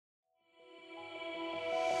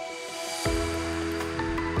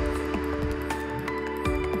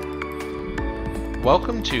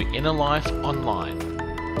Welcome to Inner Life Online.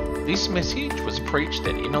 This message was preached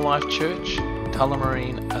at Inner Life Church,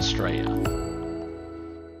 Tullamarine, Australia.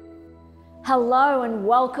 Hello and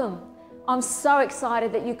welcome. I'm so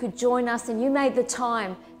excited that you could join us and you made the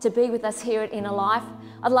time to be with us here at Inner Life.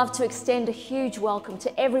 I'd love to extend a huge welcome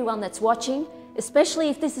to everyone that's watching, especially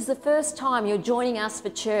if this is the first time you're joining us for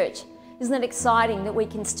church. Isn't it exciting that we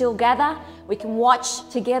can still gather, we can watch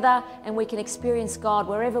together, and we can experience God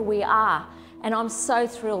wherever we are? And I'm so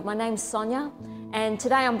thrilled. My name's Sonia, and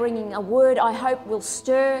today I'm bringing a word I hope will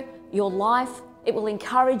stir your life, it will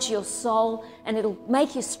encourage your soul, and it'll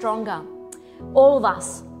make you stronger. All of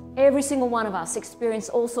us, every single one of us, experience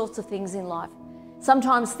all sorts of things in life.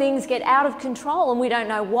 Sometimes things get out of control and we don't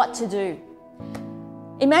know what to do.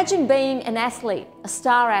 Imagine being an athlete, a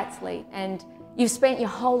star athlete, and you've spent your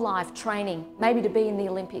whole life training, maybe to be in the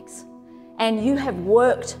Olympics, and you have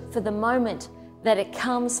worked for the moment that it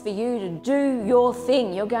comes for you to do your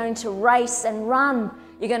thing. You're going to race and run.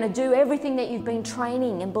 You're going to do everything that you've been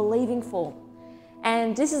training and believing for.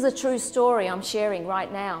 And this is a true story I'm sharing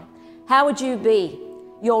right now. How would you be?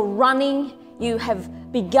 You're running, you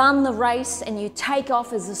have begun the race, and you take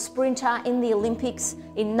off as a sprinter in the Olympics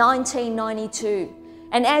in 1992.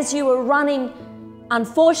 And as you were running,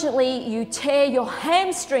 unfortunately, you tear your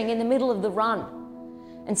hamstring in the middle of the run.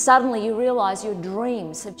 And suddenly you realize your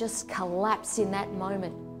dreams have just collapsed in that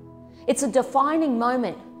moment. It's a defining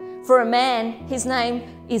moment for a man. His name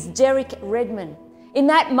is Derek Redmond. In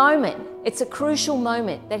that moment, it's a crucial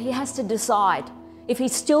moment that he has to decide if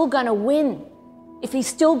he's still going to win, if he's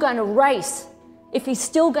still going to race, if he's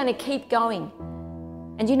still going to keep going.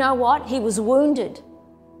 And you know what? He was wounded.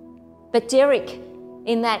 But Derek,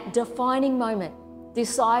 in that defining moment,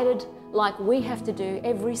 decided, like we have to do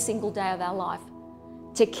every single day of our life,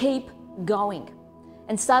 to keep going.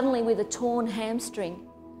 And suddenly, with a torn hamstring,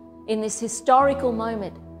 in this historical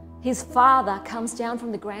moment, his father comes down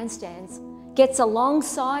from the grandstands, gets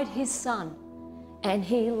alongside his son, and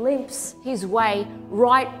he limps his way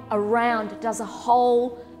right around, does a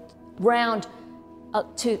whole round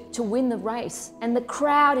to win the race. And the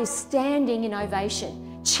crowd is standing in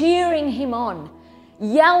ovation, cheering him on,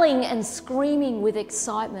 yelling and screaming with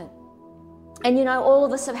excitement. And you know, all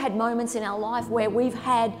of us have had moments in our life where we've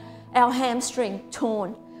had our hamstring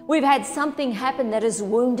torn. We've had something happen that has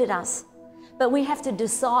wounded us. But we have to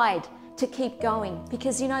decide to keep going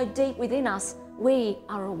because, you know, deep within us, we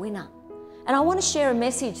are a winner. And I want to share a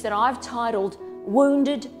message that I've titled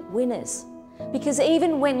Wounded Winners. Because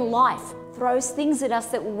even when life throws things at us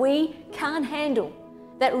that we can't handle,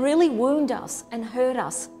 that really wound us and hurt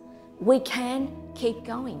us, we can keep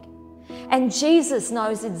going. And Jesus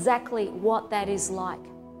knows exactly what that is like.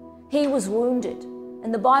 He was wounded.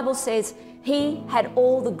 And the Bible says he had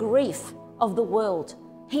all the grief of the world.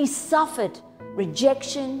 He suffered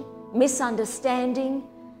rejection, misunderstanding.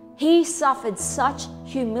 He suffered such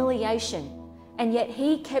humiliation. And yet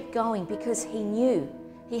he kept going because he knew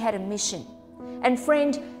he had a mission. And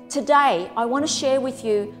friend, today I want to share with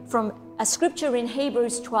you from a scripture in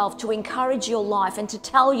Hebrews 12 to encourage your life and to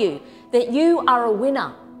tell you that you are a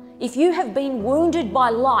winner. If you have been wounded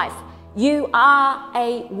by life, you are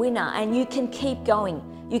a winner and you can keep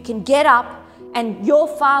going. You can get up and your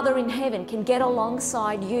Father in heaven can get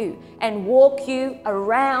alongside you and walk you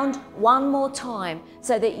around one more time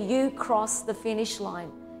so that you cross the finish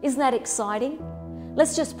line. Isn't that exciting?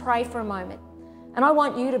 Let's just pray for a moment. And I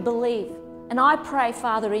want you to believe. And I pray,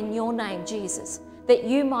 Father, in your name, Jesus, that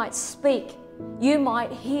you might speak, you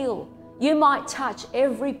might heal, you might touch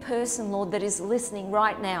every person, Lord, that is listening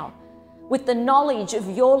right now with the knowledge of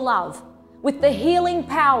your love, with the healing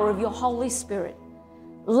power of your Holy Spirit.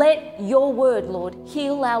 Let your word, Lord,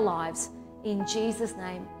 heal our lives. In Jesus'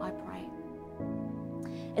 name I pray.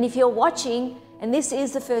 And if you're watching and this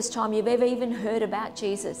is the first time you've ever even heard about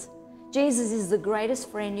Jesus, Jesus is the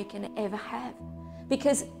greatest friend you can ever have.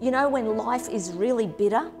 Because, you know, when life is really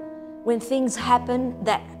bitter, when things happen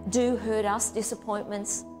that do hurt us,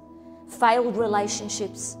 disappointments, failed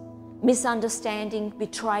relationships, misunderstanding,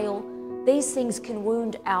 betrayal, these things can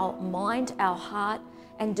wound our mind, our heart,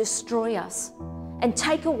 and destroy us and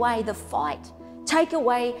take away the fight, take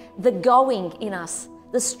away the going in us,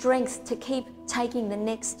 the strength to keep taking the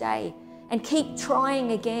next day and keep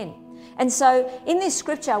trying again. And so in this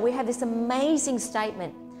scripture, we have this amazing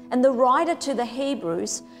statement. And the writer to the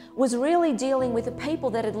Hebrews was really dealing with a people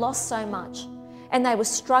that had lost so much. And they were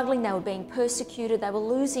struggling, they were being persecuted, they were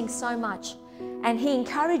losing so much. And he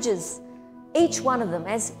encourages each one of them,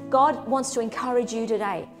 as God wants to encourage you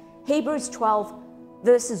today. Hebrews 12,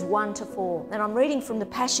 verses 1 to 4. And I'm reading from the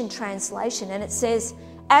Passion Translation, and it says,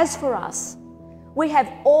 "As for us, We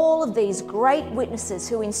have all of these great witnesses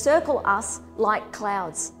who encircle us like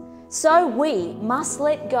clouds. So we must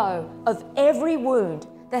let go of every wound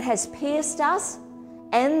that has pierced us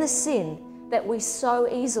and the sin that we so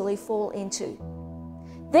easily fall into.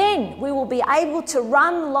 Then we will be able to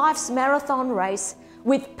run life's marathon race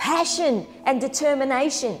with passion and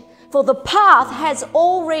determination, for the path has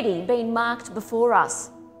already been marked before us.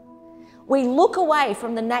 We look away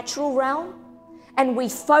from the natural realm and we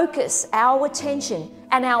focus our attention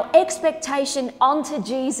and our expectation onto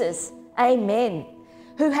Jesus, amen,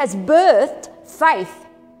 who has birthed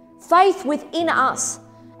faith within us,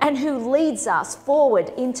 and who leads us forward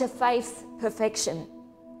into faith's perfection.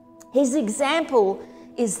 His example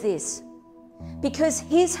is this: because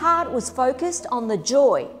his heart was focused on the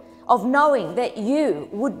joy of knowing that you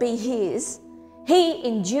would be his, he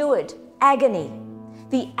endured agony,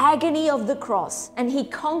 the agony of the cross, and he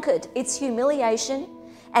conquered its humiliation,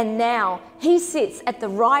 and now he sits at the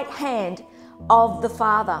right hand of the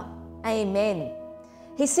Father. Amen.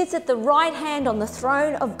 He sits at the right hand on the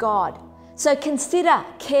throne of God. So consider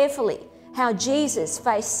carefully how Jesus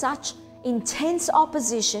faced such intense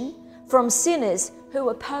opposition from sinners who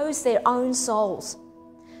oppose their own souls,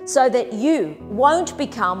 so that you won't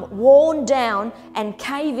become worn down and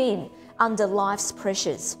cave in under life's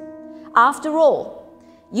pressures. After all,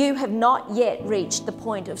 you have not yet reached the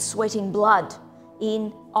point of sweating blood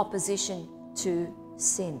in opposition to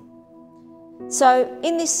sin. So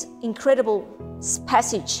in this incredible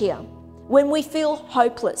passage here, when we feel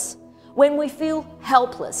hopeless, when we feel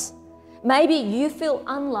helpless, maybe you feel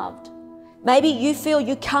unloved, maybe you feel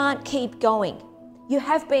you can't keep going, you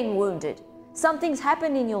have been wounded, something's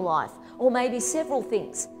happened in your life, or maybe several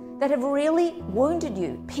things that have really wounded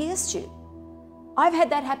you, pierced you. I've had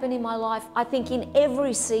that happen in my life, I think, in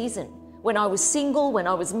every season. When I was single, when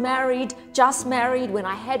I was married, just married, when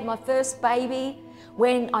I had my first baby,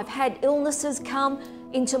 when I've had illnesses come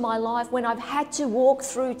into my life, when I've had to walk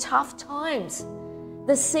through tough times.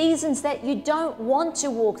 The seasons that you don't want to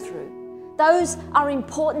walk through, those are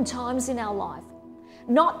important times in our life.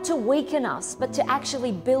 Not to weaken us, but to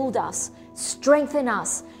actually build us, strengthen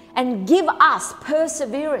us, and give us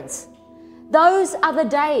perseverance. Those are the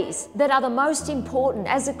days that are the most important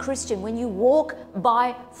as a Christian, when you walk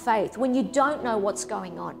by faith, when you don't know what's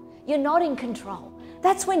going on. You're not in control.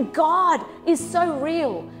 That's when God is so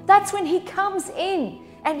real. That's when he comes in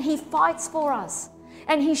and he fights for us.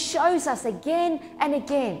 And he shows us again and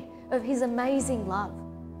again of his amazing love.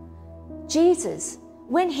 Jesus,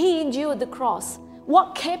 when he endured the cross,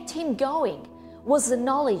 what kept him going was the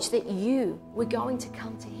knowledge that you were going to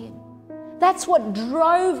come to him. That's what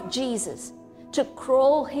drove Jesus to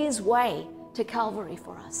crawl his way to Calvary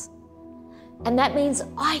for us. And that means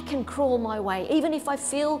I can crawl my way. Even if I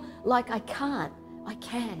feel like I can't, I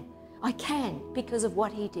can. I can because of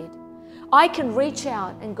what he did. I can reach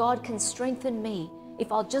out and God can strengthen me.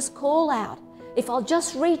 If I'll just call out, if I'll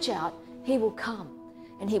just reach out, he will come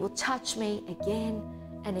and he will touch me again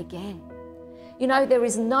and again. You know, there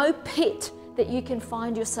is no pit that you can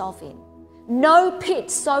find yourself in. No pit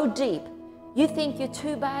so deep you think you're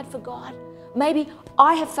too bad for God. Maybe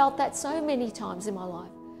I have felt that so many times in my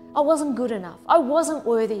life. I wasn't good enough. I wasn't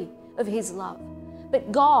worthy of his love.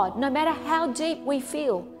 But God, no matter how deep we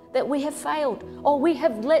feel that we have failed or we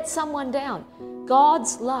have let someone down,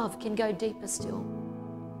 God's love can go deeper still.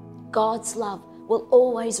 God's love will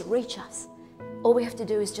always reach us. All we have to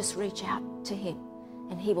do is just reach out to him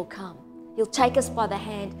and he will come. He'll take us by the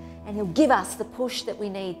hand and he'll give us the push that we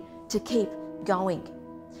need to keep going.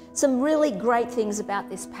 Some really great things about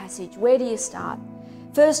this passage. Where do you start?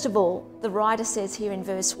 First of all, the writer says here in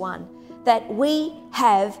verse 1 that we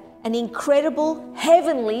have an incredible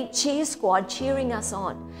heavenly cheer squad cheering us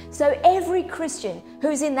on. So every Christian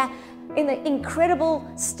who's in the incredible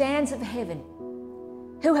stands of heaven,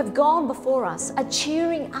 who have gone before us, are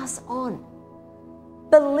cheering us on.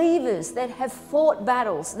 Believers that have fought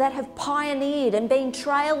battles, that have pioneered and been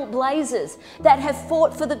trailblazers, that have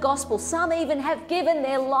fought for the gospel. Some even have given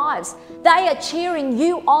their lives. They are cheering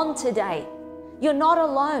you on today. You're not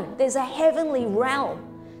alone. There's a heavenly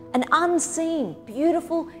realm, an unseen,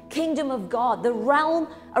 beautiful kingdom of God, the realm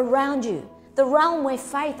around you, the realm where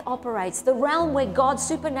faith operates, the realm where God's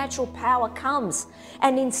supernatural power comes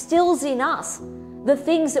and instills in us the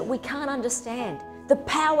things that we can't understand, the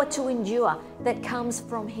power to endure that comes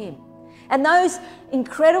from him. And those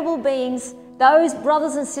incredible beings, those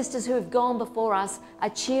brothers and sisters who have gone before us, are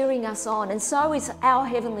cheering us on. And so is our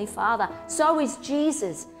Heavenly Father. So is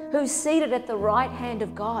Jesus, who's seated at the right hand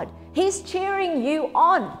of God. He's cheering you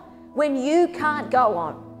on when you can't go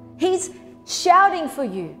on. He's shouting for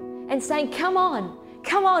you and saying, come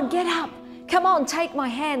on, get up, Come on, take my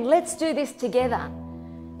hand. Let's do this together.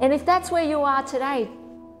 And if that's where you are today,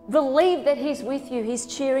 believe that He's with you. He's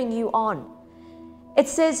cheering you on. It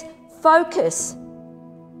says, focus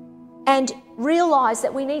and realize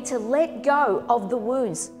that we need to let go of the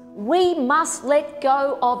wounds. We must let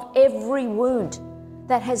go of every wound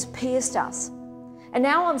that has pierced us. And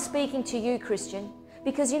now I'm speaking to you, Christian,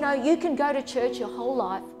 because you can go to church your whole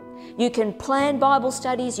life. You can plan Bible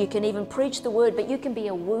studies. You can even preach the word, but you can be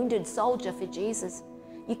a wounded soldier for Jesus.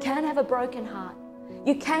 You can have a broken heart.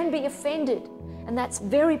 You can be offended, and that's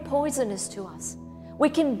very poisonous to us. We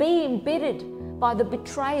can be embittered by the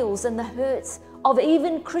betrayals and the hurts of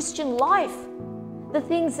even Christian life, the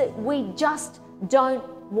things that we just don't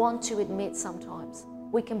want to admit sometimes.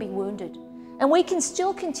 We can be wounded, and we can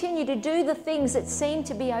still continue to do the things that seem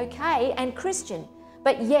to be okay and Christian,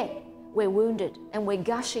 but yet we're wounded and we're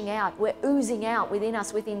gushing out, we're oozing out within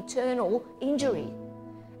us with internal injury.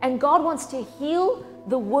 And God wants to heal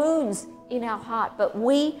the wounds in our heart, but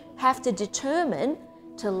we have to determine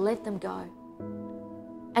to let them go.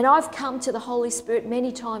 And I've come to the Holy Spirit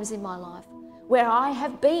many times in my life where I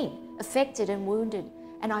have been affected and wounded,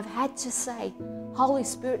 and I've had to say, Holy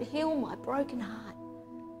Spirit, heal my broken heart.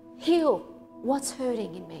 Heal what's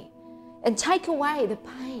hurting in me, and take away the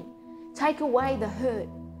pain, take away the hurt.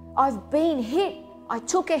 I've been hit. I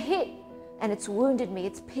took a hit, and it's wounded me.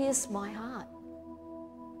 It's pierced my heart.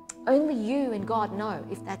 Only you and God know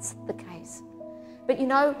if that's the case. But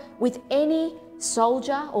with any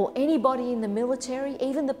soldier or anybody in the military,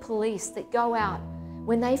 even the police that go out,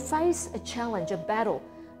 when they face a challenge, a battle,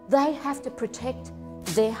 they have to protect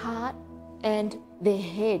their heart and their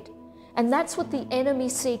head. And that's what the enemy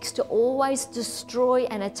seeks to always destroy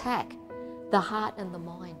and attack, the heart and the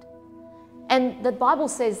mind. And the Bible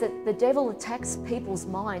says that the devil attacks people's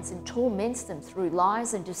minds and torments them through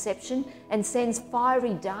lies and deception, and sends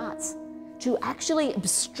fiery darts to actually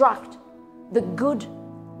obstruct the good,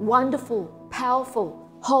 wonderful, powerful,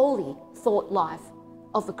 holy thought life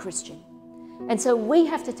of a Christian. And so we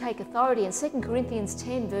have to take authority. And 2 Corinthians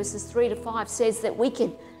 10 verses 3-5 says that we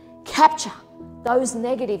can capture those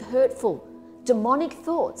negative, hurtful, demonic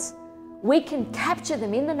thoughts. We can capture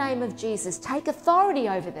them in the name of Jesus, take authority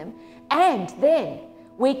over them, and then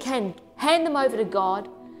we can hand them over to God,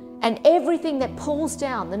 and everything that pulls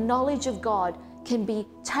down the knowledge of God can be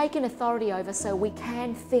taken authority over, so we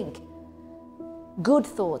can think good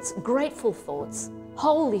thoughts, grateful thoughts,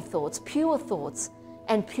 holy thoughts, pure thoughts,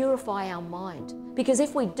 and purify our mind. Because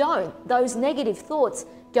if we don't, those negative thoughts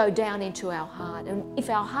go down into our heart. And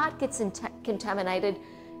if our heart gets contaminated,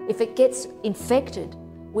 if it gets infected,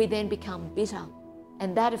 we then become bitter.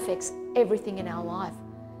 And that affects everything in our life.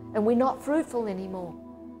 And we're not fruitful anymore.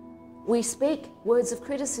 We speak words of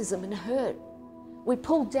criticism and hurt. We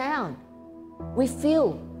pull down. We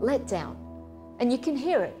feel let down. And you can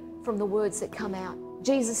hear it from the words that come out.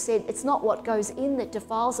 Jesus said, it's not what goes in that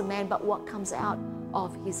defiles a man, but what comes out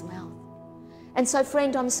of his mouth. And so,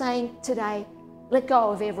 friend, I'm saying today, let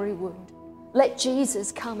go of every wound. Let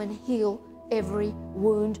Jesus come and heal every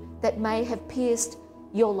wound that may have pierced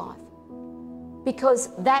your life,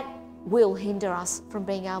 because that will hinder us from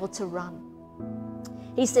being able to run.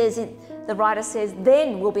 He says, the writer says,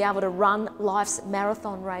 then we'll be able to run life's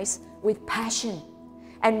marathon race with passion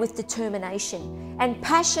and with determination. And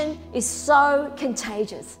passion is so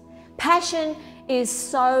contagious. Passion is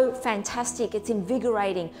so fantastic. It's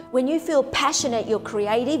invigorating. When you feel passionate, you're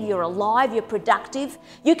creative, you're alive, you're productive.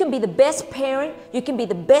 You can be the best parent, you can be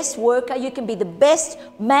the best worker, you can be the best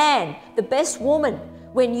man, the best woman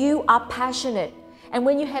when you are passionate and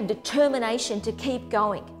when you have determination to keep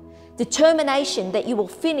going. Determination that you will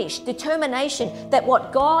finish. Determination that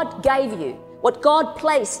what God gave you, what God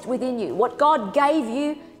placed within you, what God gave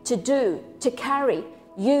you to do, to carry,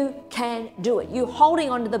 you can do it. You're holding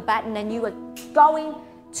onto the baton and you are going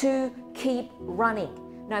to keep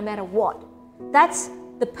running no matter what. That's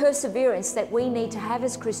the perseverance that we need to have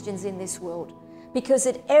as Christians in this world. Because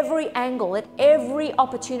at every angle, at every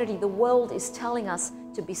opportunity, the world is telling us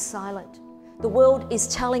to be silent. The world is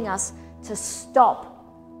telling us to stop,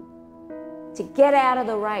 to get out of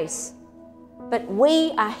the race. But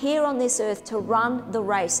we are here on this earth to run the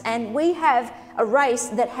race. And we have a race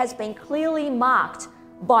that has been clearly marked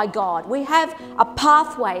by God. We have a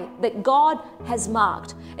pathway that God has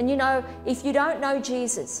marked. And you know, if you don't know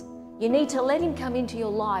Jesus, you need to let him come into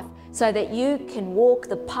your life so that you can walk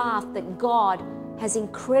the path that God has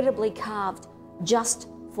incredibly carved just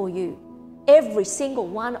for you. Every single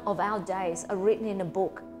one of our days are written in a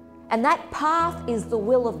book. And that path is the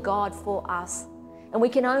will of God for us. And we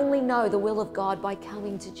can only know the will of God by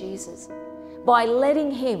coming to Jesus, by letting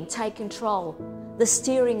him take control, the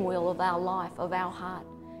steering wheel of our life, of our heart.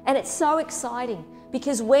 And it's so exciting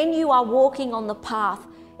because when you are walking on the path,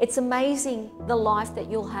 it's amazing the life that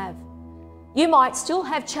you'll have. You might still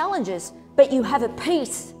have challenges, but you have a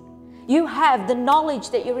peace. You have the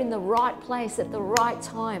knowledge that you're in the right place at the right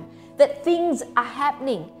time, that things are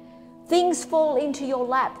happening. Things fall into your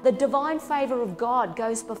lap. The divine favor of God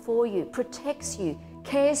goes before you, protects you,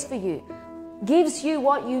 cares for you, gives you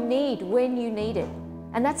what you need when you need it.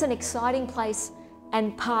 And that's an exciting place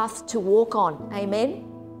and path to walk on. Amen.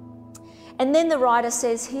 And then the writer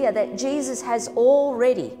says here that Jesus has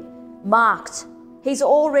already marked, he's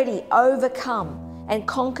already overcome and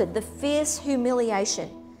conquered the fierce humiliation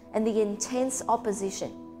and the intense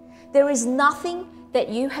opposition. There is nothing that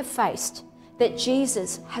you have faced that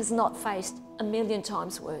Jesus has not faced 1,000,000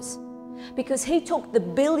 times worse, because he took the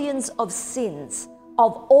billions of sins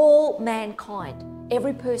of all mankind,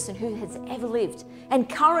 every person who has ever lived and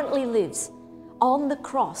currently lives, on the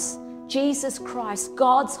cross. Jesus Christ,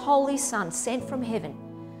 God's Holy Son, sent from heaven,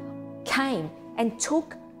 came and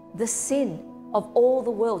took the sin of all the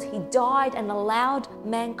world. He died and allowed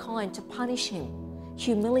mankind to punish him,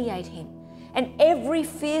 humiliate him. And every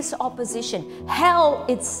fierce opposition, hell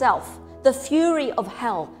itself, the fury of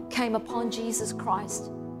hell, came upon Jesus Christ.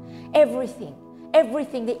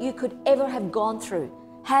 Everything that you could ever have gone through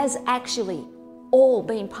has actually all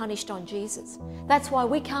been punished on Jesus. That's why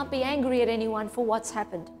we can't be angry at anyone for what's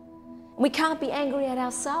happened. We can't be angry at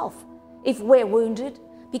ourselves if we're wounded,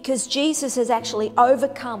 because Jesus has actually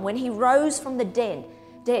overcome. When he rose from the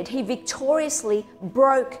dead, he victoriously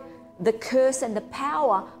broke the curse and the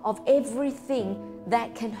power of everything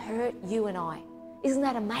that can hurt you and I. Isn't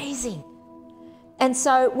that amazing? And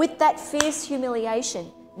so with that fierce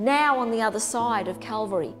humiliation, now on the other side of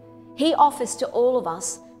Calvary, he offers to all of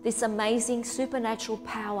us this amazing supernatural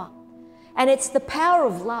power. And it's the power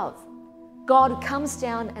of love. God comes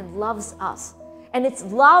down and loves us. And it's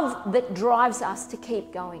love that drives us to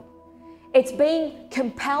keep going. It's being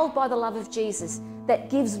compelled by the love of Jesus that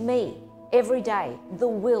gives me every day the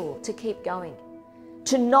will to keep going,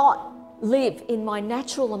 to not live in my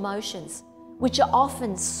natural emotions, which are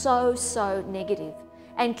often so negative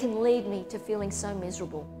and can lead me to feeling so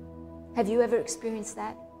miserable. Have you ever experienced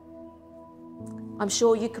that? I'm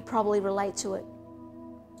sure you could probably relate to it.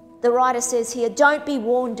 The writer says here, don't be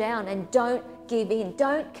worn down and don't give in.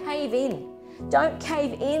 Don't cave in. Don't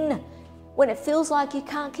cave in when it feels like you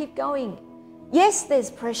can't keep going. Yes,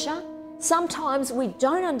 there's pressure. Sometimes we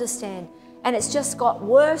don't understand and it's just got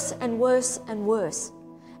worse and worse and worse,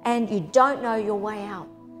 and you don't know your way out.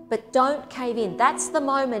 But don't cave in. That's the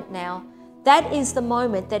moment now. That is the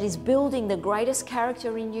moment that is building the greatest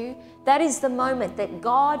character in you. That is the moment that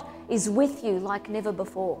God is with you like never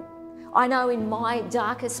before. I know in my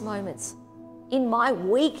darkest moments, in my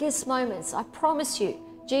weakest moments, I promise you,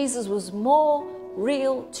 Jesus was more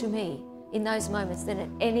real to me in those moments than at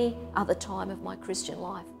any other time of my Christian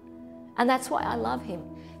life. And that's why I love him.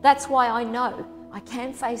 That's why I know I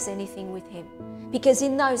can face anything with him. Because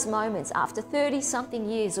in those moments, after 30-something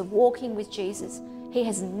years of walking with Jesus, he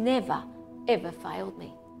has never, ever failed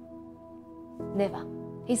me. Never.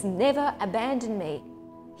 He's never abandoned me.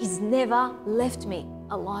 He's never left me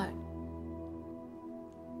alone.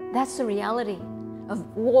 That's the reality of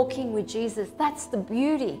walking with Jesus. That's the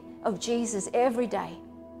beauty of Jesus every day.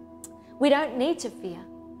 We don't need to fear.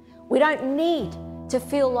 We don't need to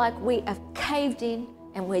feel like we have caved in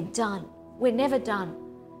and we're done. We're never done.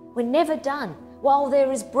 We're never done. While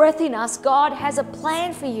there is breath in us, God has a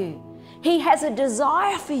plan for you. He has a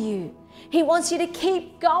desire for you. He wants you to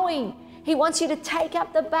keep going. He wants you to take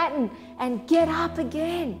up the baton and get up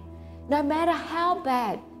again. No matter how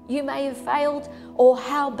bad you may have failed or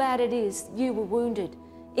how bad it is you were wounded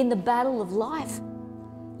in the battle of life,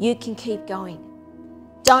 you can keep going.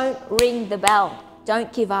 Don't ring the bell.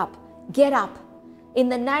 Don't give up. Get up. In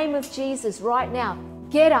the name of Jesus right now,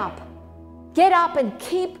 get up. Get up and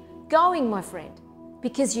keep going, my friend,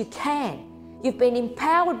 because you can. You've been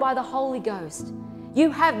empowered by the Holy Ghost.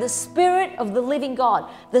 You have the Spirit of the living God.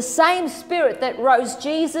 The same Spirit that rose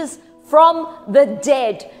Jesus from the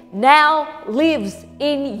dead now lives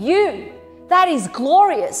in you. That is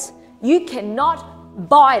glorious. You cannot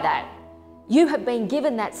buy that. You have been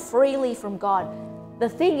given that freely from God. The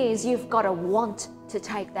thing is, you've got to want to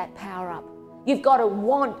take that power up. You've got to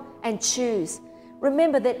want and choose.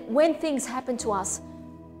 Remember that when things happen to us,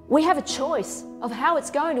 we have a choice of how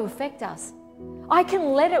it's going to affect us. I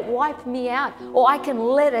can let it wipe me out, or I can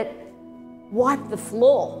let it wipe the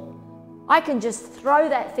floor. I can just throw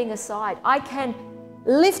that thing aside. I can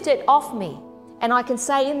lift it off me, and I can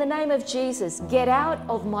say, in the name of Jesus, get out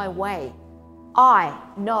of my way. I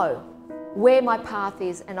know where my path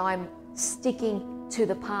is, and I'm sticking to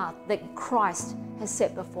the path that Christ has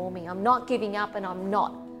set before me. I'm not giving up and I'm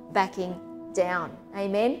not backing down.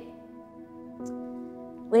 Amen.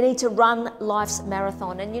 We need to run life's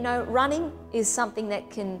marathon. And you know, running is something that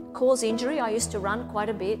can cause injury. I used to run quite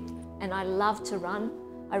a bit and I love to run.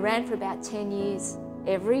 I ran for about 10 years,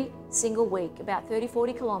 every single week, about 30,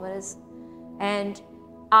 40 kilometers. And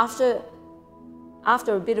after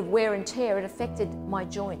a bit of wear and tear, it affected my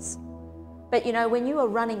joints. But you know, when you are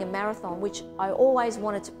running a marathon, which I always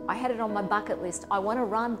wanted to, I had it on my bucket list, I want to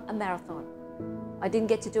run a marathon. I didn't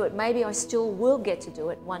get to do it. Maybe I still will get to do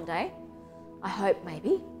it one day. I hope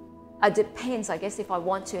maybe. It depends, I guess, if I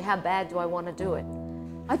want to. How bad do I want to do it?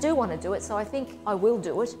 I do want to do it, so I think I will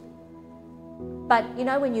do it. But you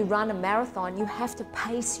know, when you run a marathon, you have to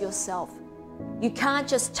pace yourself. You can't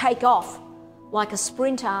just take off like a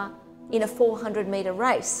sprinter in a 400-meter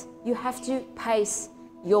race. You have to pace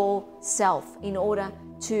yourself in order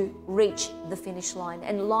to reach the finish line.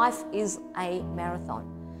 And life is a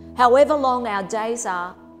marathon. However long our days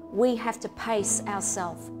are, we have to pace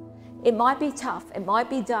ourselves. It might be tough, it might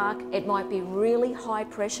be dark, it might be really high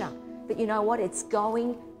pressure, but you know what? It's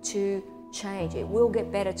going to change. It will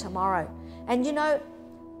get better tomorrow. And you know,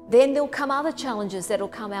 then there'll come other challenges that'll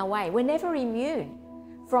come our way. We're never immune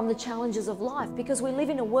from the challenges of life because we live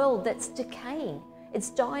in a world that's decaying. It's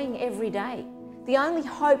dying every day. The only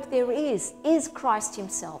hope there is Christ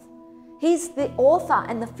himself. He's the author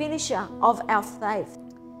and the finisher of our faith.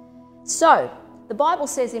 So, the Bible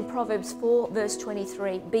says in Proverbs 4 verse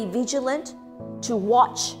 23, be vigilant to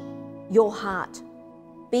watch your heart.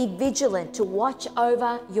 Be vigilant to watch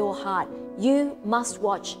over your heart. You must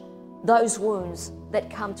watch those wounds that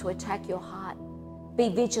come to attack your heart. Be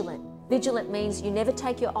vigilant. Vigilant means you never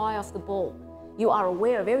take your eye off the ball. You are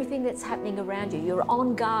aware of everything that's happening around you. You're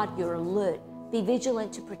on guard, you're alert. Be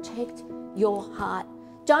vigilant to protect your heart.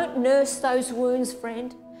 Don't nurse those wounds,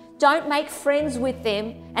 friend. Don't make friends with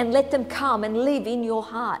them and let them come and live in your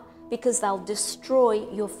heart, because they'll destroy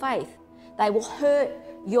your faith. They will hurt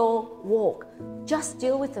your walk. Just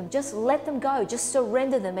deal with them. Just let them go. Just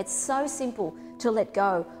surrender them. It's so simple to let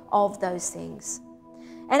go of those things.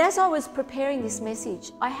 And as I was preparing this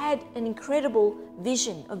message, I had an incredible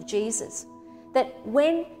vision of Jesus. That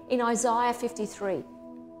when in Isaiah 53,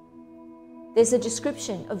 there's a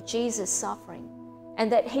description of Jesus suffering,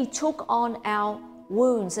 and that he took on our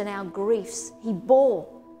wounds and our griefs. He bore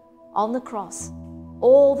on the cross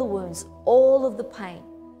all the wounds, all of the pain.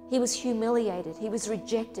 He was humiliated. He was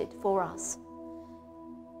rejected for us.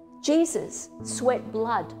 Jesus sweat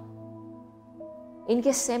blood in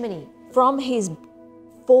Gethsemane from his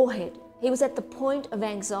forehead. He was at the point of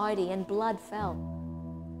anxiety and blood fell.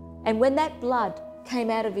 And when that blood came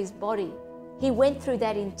out of his body, he went through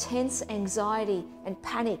that intense anxiety and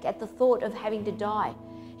panic at the thought of having to die.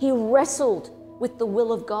 He wrestled with the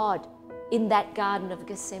will of God in that Garden of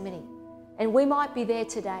Gethsemane. And we might be there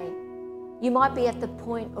today. You might be at the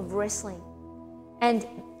point of wrestling and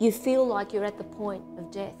you feel like you're at the point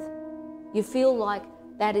of death. You feel like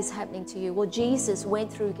that is happening to you. Well, Jesus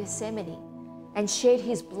went through Gethsemane and shed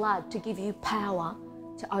his blood to give you power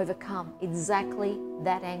to overcome exactly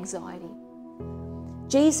that anxiety.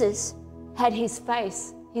 Jesus had his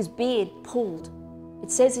face, his beard pulled. It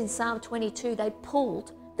says in Psalm 22, they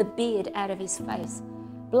pulled the beard out of his face.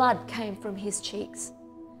 Blood came from his cheeks.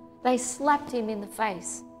 They slapped him in the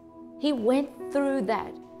face. He went through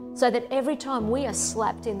that so that every time we are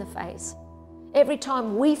slapped in the face, every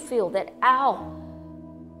time we feel that our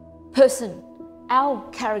person, our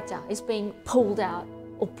character is being pulled out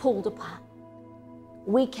or pulled apart,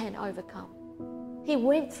 we can overcome. He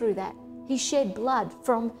went through that. He shed blood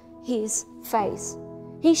from his face.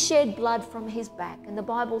 He shed blood from his back. And the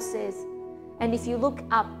Bible says, and if you look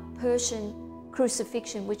up Persian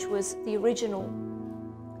crucifixion, which was the original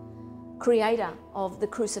creator of the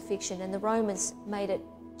crucifixion, and the Romans made it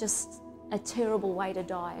just a terrible way to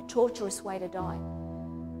die, a torturous way to die.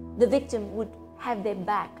 The victim would have their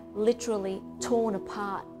back literally torn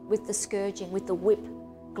apart with the scourging, with the whip,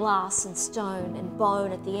 glass and stone and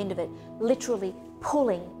bone at the end of it, literally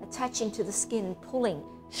pulling, attaching to the skin and pulling,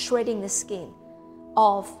 shredding the skin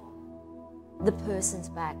of the person's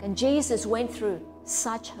back. And Jesus went through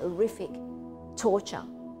such horrific torture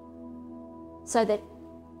so that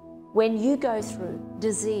when you go through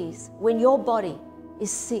disease, when your body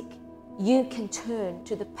is sick, you can turn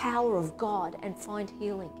to the power of God and find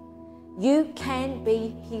healing. You can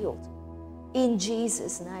be healed in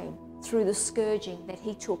Jesus' name through the scourging that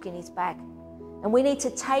he took in his back. And we need to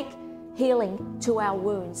take healing to our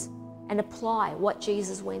wounds and apply what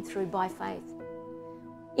Jesus went through by faith.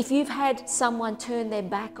 If you've had someone turn their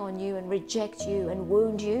back on you and reject you and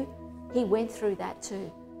wound you, he went through that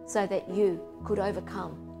too, so that you could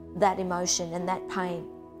overcome that emotion and that pain,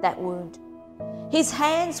 that wound. His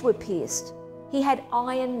hands were pierced. He had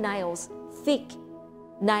iron nails, thick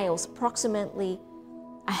nails, approximately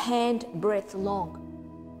a hand breadth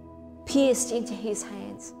long, pierced into his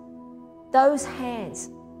hands. Those hands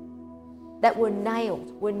that were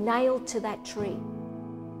nailed to that tree,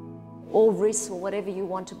 or wrists, or whatever you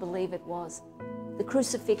want to believe it was. The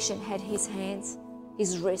crucifixion had his hands,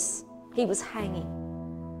 his wrists. He was hanging.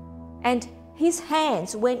 And his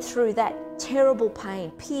hands went through that terrible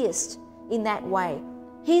pain, pierced in that way.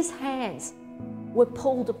 His hands were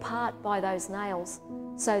pulled apart by those nails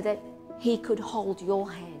so that he could hold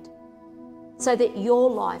your hand, so that your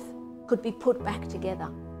life could be put back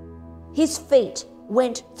together. His feet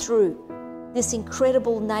went through this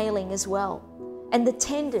incredible nailing as well. And the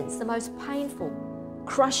tendons, the most painful,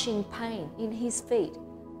 crushing pain in his feet,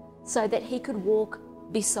 so that he could walk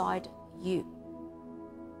beside you.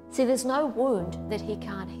 See, there's no wound that he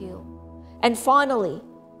can't heal. And finally,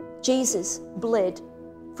 Jesus bled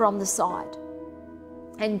from the side.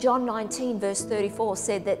 And John 19 verse 34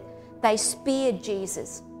 said that they speared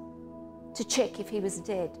Jesus to check if he was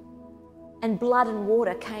dead. And blood and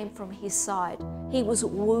water came from his side. He was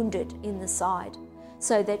wounded in the side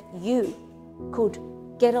so that you could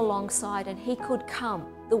get alongside and he could come,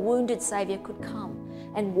 the wounded Saviour could come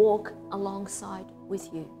and walk alongside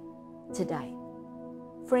with you today.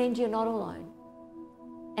 Friend, you're not alone.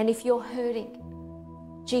 And if you're hurting,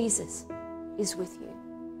 Jesus is with you.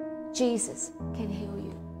 Jesus can heal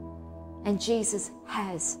you. And Jesus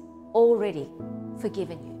has already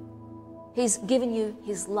forgiven you. He's given you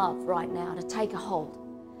his love right now to take a hold,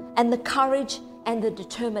 and the courage and the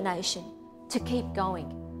determination to keep going.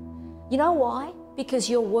 You know why? Because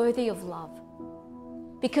you're worthy of love.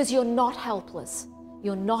 Because you're not helpless.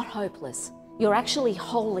 You're not hopeless. You're actually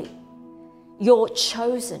holy. You're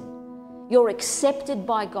chosen. You're accepted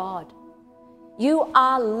by God. You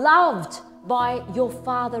are loved by your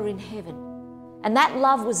Father in heaven. And that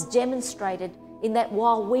love was demonstrated in that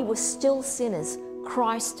while we were still sinners,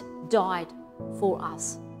 Christ died for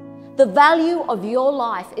us. The value of your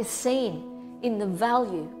life is seen in the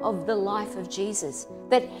value of the life of Jesus,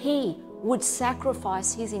 that he would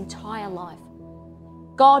sacrifice his entire life.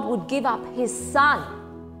 God would give up his son.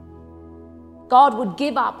 God would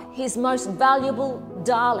give up his most valuable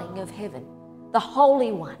darling of heaven, the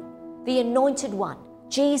Holy One, the Anointed One,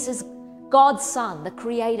 Jesus, God's Son, the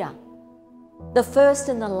Creator, the first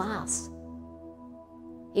and the last.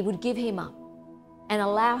 He would give him up and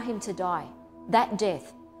allow him to die that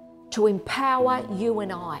death to empower you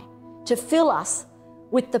and I, to fill us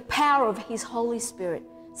with the power of his Holy Spirit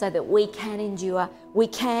so that we can endure, we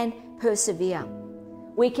can persevere,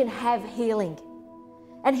 we can have healing.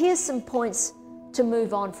 And here's some points to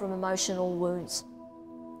move on from emotional wounds.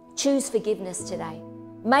 Choose forgiveness today.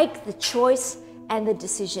 Make the choice and the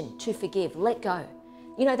decision to forgive. Let go.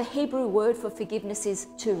 You know, the Hebrew word for forgiveness is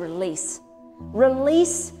to release.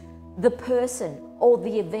 Release the person or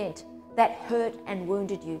the event that hurt and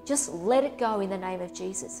wounded you. Just let it go in the name of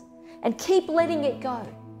Jesus. And keep letting it go,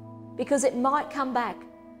 because it might come back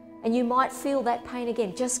and you might feel that pain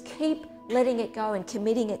again. Just keep letting it go and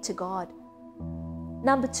committing it to God.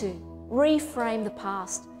 Number 2, reframe the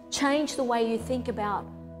past. Change the way you think about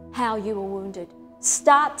how you were wounded.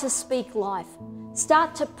 Start to speak life.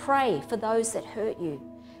 Start to pray for those that hurt you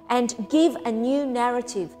and give a new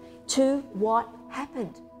narrative to what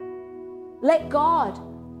happened. Let God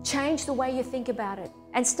change the way you think about it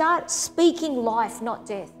and start speaking life, not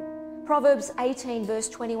death. Proverbs 18 verse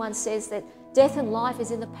 21 says that death and life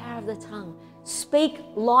is in the power of the tongue. Speak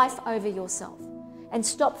life over yourself and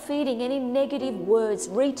stop feeding any negative words,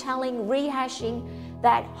 retelling, rehashing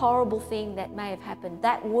that horrible thing that may have happened,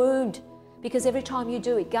 that wound, because every time you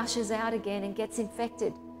do, it gushes out again and gets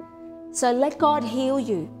infected. So let God heal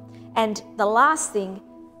you. And the last thing,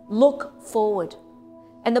 look forward.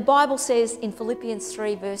 And the Bible says in Philippians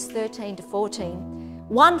 3 verse 13 to 14,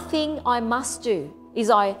 one thing I must do is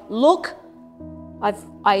I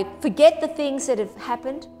forget the things that have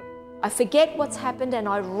happened, I forget what's happened, and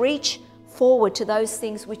I reach forward to those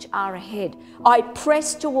things which are ahead. I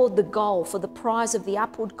press toward the goal for the prize of the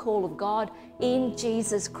upward call of God in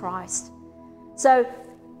Jesus Christ. So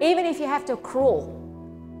even if you have to crawl,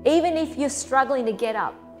 even if you're struggling to get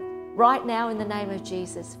up, right now in the name of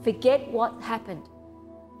Jesus, forget what happened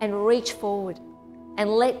and reach forward and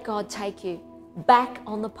let God take you back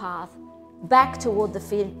on the path, back toward the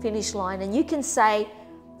finish line. And you can say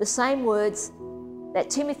the same words that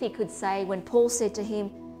Timothy could say when Paul said to him,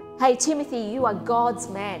 Hey, Timothy, you are God's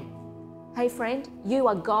man. Hey, friend, you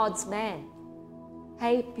are God's man.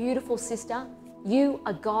 Hey, beautiful sister, you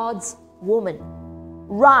are God's woman.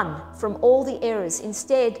 Run from all the errors.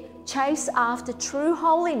 Instead, chase after true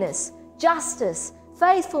holiness, justice,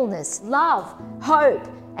 faithfulness, love, hope,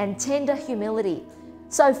 and tender humility.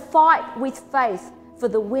 So fight with faith for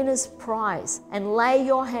the winner's prize and lay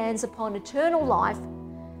your hands upon eternal life.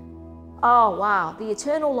 Oh, wow, the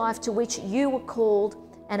eternal life to which you were called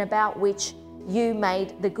and about which you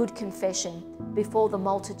made the good confession before the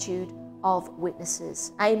multitude of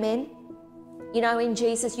witnesses. Amen. You know, in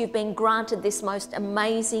Jesus, you've been granted this most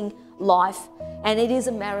amazing life, and it is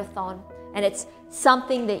a marathon, and it's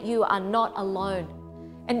something that you are not alone.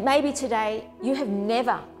 And maybe today you have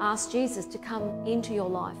never asked Jesus to come into your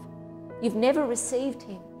life. You've never received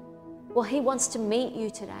him. Well, he wants to meet you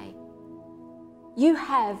today. You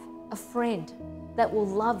have a friend that will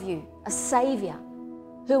love you, a Savior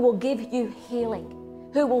who will give you healing,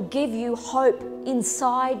 who will give you hope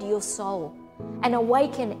inside your soul and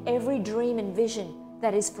awaken every dream and vision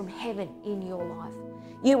that is from heaven in your life.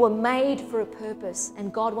 You were made for a purpose,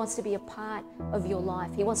 and God wants to be a part of your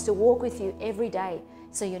life. He wants to walk with you every day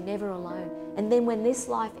so you're never alone. And then when this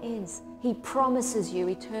life ends, he promises you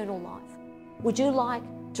eternal life. Would you like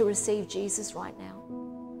to receive Jesus right now?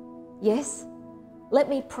 Yes? Let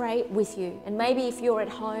me pray with you. And maybe if you're at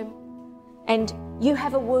home and you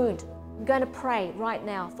have a wound, I'm going to pray right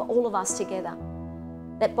now for all of us together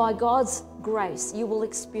that by God's grace you will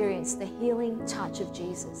experience the healing touch of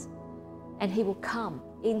Jesus, and he will come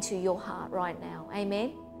into your heart right now.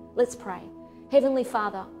 Amen? Let's pray. Heavenly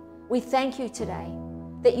Father, we thank you today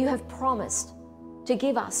that you have promised to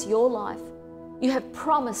give us your life. You have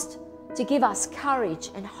promised to give us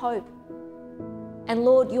courage and hope. And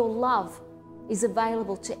Lord, your love is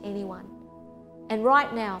available to anyone. And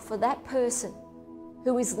right now, for that person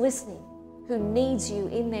who is listening, who needs you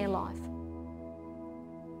in their life,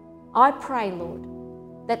 I pray,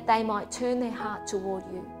 Lord, that they might turn their heart toward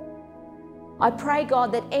you. I pray,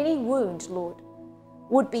 God, that any wound, Lord,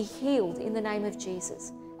 would be healed in the name of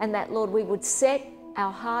Jesus, and that, Lord, we would set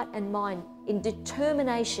our heart and mind in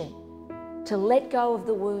determination to let go of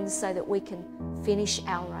the wounds so that we can finish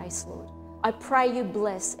our race, Lord. I pray you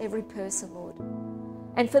bless every person, Lord.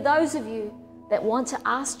 And for those of you that want to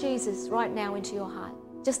ask Jesus right now into your heart,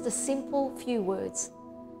 just a simple few words.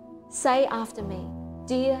 Say after me,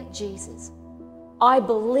 Dear Jesus, I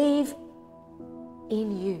believe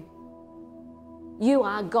in you. You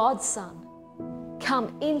are God's Son.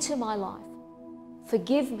 Come into my life.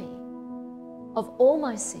 Forgive me of all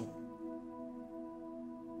my sin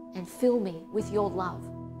and fill me with your love.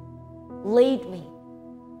 Lead me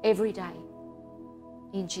every day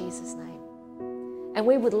in Jesus' name. And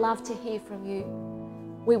we would love to hear from you.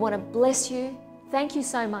 We want to bless you. Thank you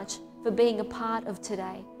so much for being a part of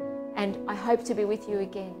today. And I hope to be with you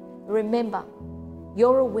again. Remember,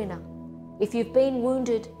 you're a winner. If you've been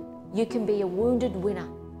wounded, you can be a wounded winner.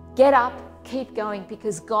 Get up, keep going,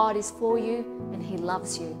 because God is for you and he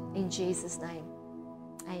loves you. In Jesus' name,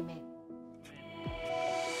 amen.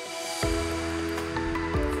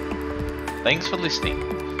 Thanks for listening.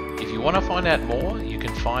 If you want to find out more, you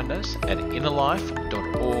can find us at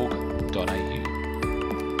innerlife.org.au.